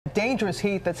Dangerous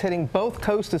heat that's hitting both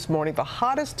coasts this morning, the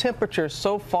hottest temperatures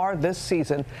so far this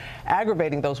season,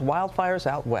 aggravating those wildfires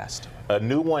out west. A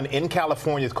new one in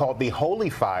California is called the Holy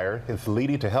Fire. It's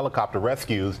leading to helicopter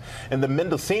rescues. And the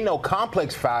Mendocino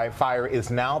Complex fire is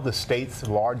now the state's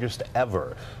largest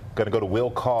ever. Going to go to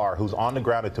Will Carr, who's on the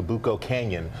ground at Tabuco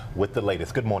Canyon with the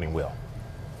latest. Good morning, Will.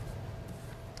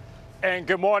 And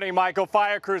good morning, Michael.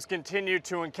 Fire crews continue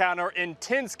to encounter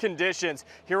intense conditions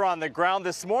here on the ground.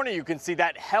 This morning, you can see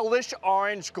that hellish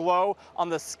orange glow on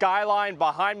the skyline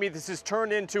behind me. This has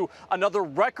turned into another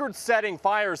record-setting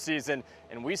fire season,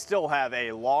 and we still have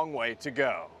a long way to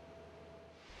go.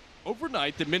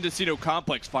 Overnight, the Mendocino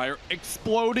Complex fire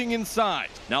exploding in size.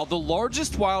 Now the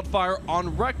largest wildfire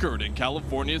on record in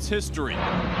California's history.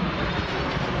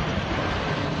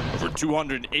 Over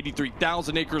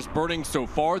 283,000 acres burning so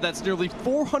far. That's nearly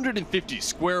 450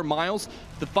 square miles.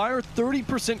 The fire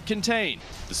 30% contained.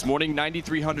 This morning,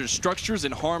 9,300 structures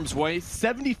in harm's way,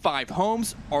 75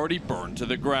 homes already burned to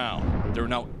the ground. There are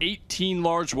now 18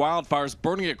 large wildfires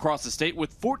burning across the state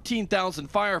with 14,000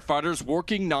 firefighters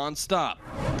working nonstop.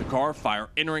 The Carr fire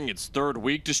entering its third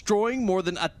week, destroying more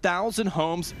than 1,000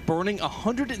 homes, burning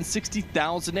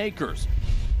 160,000 acres.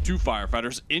 2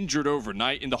 firefighters injured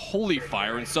overnight in the Holy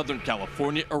Fire in Southern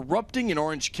California, erupting in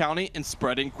Orange County and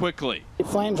spreading quickly. The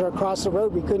flames are across the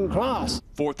road we couldn't cross.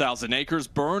 4,000 acres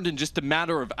burned in just a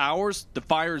matter of hours. The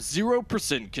fire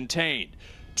 0% contained.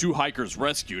 2 hikers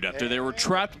rescued after they were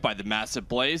trapped by the massive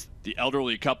blaze. The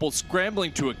elderly couple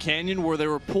scrambling to a canyon where they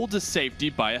were pulled to safety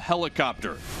by a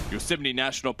helicopter. Yosemite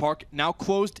National Park now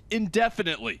closed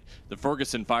indefinitely. The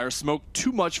Ferguson fire smoked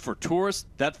too much for tourists.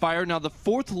 That fire now the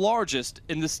 4th largest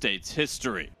in the state's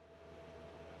history.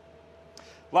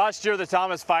 Last year, the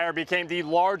Thomas Fire became the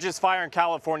largest fire in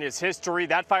California's history.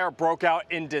 That fire broke out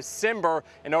in December,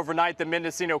 and overnight, the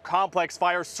Mendocino Complex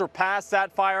fire surpassed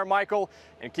that fire, Michael.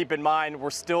 And keep in mind, we're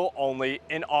still only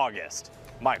in August.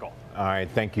 Michael. All right,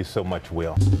 thank you so much,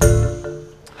 Will.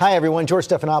 Hi, everyone. George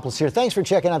Stephanopoulos here. Thanks for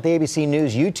checking out the ABC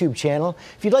News YouTube channel.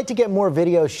 If you'd like to get more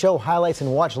videos, show highlights,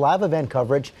 and watch live event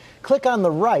coverage, click on the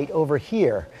right over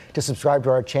here to subscribe to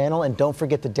our channel. And don't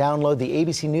forget to download the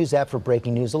ABC News app for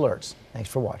breaking news alerts. Thanks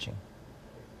for watching.